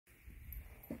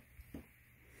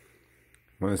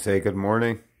Want to say good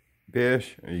morning,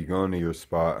 Bish? Are you going to your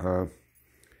spot, huh?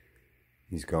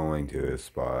 He's going to his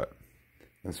spot.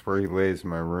 That's where he lays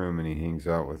in my room and he hangs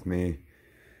out with me.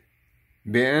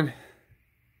 Ben,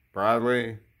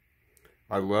 Bradley,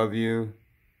 I love you.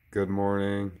 Good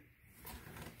morning.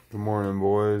 Good morning,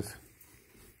 boys.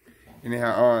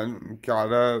 Anyhow, I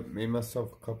got up, made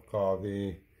myself a cup of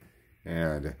coffee,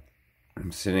 and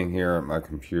I'm sitting here at my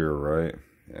computer, right?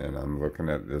 And I'm looking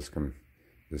at this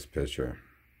picture.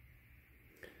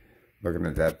 Looking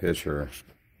at that picture.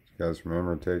 You guys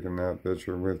remember taking that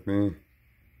picture with me?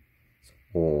 It's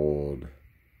old.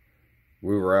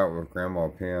 We were out with Grandma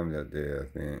Pam that day, I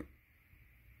think.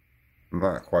 I'm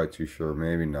not quite too sure,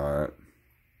 maybe not.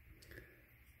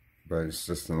 But it's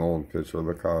just an old picture.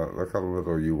 Look how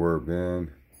little you were,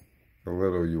 Ben. How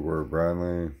little you were,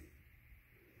 Bradley.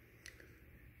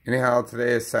 Anyhow,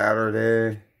 today is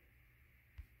Saturday.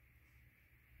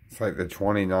 It's like the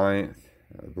 29th,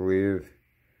 I believe.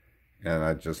 And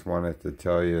I just wanted to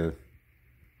tell you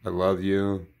I love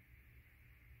you.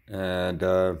 And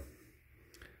I'm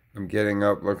getting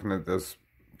up looking at this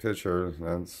picture.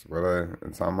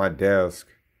 It's on my desk.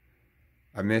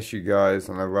 I miss you guys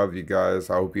and I love you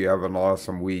guys. I hope you have an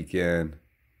awesome weekend.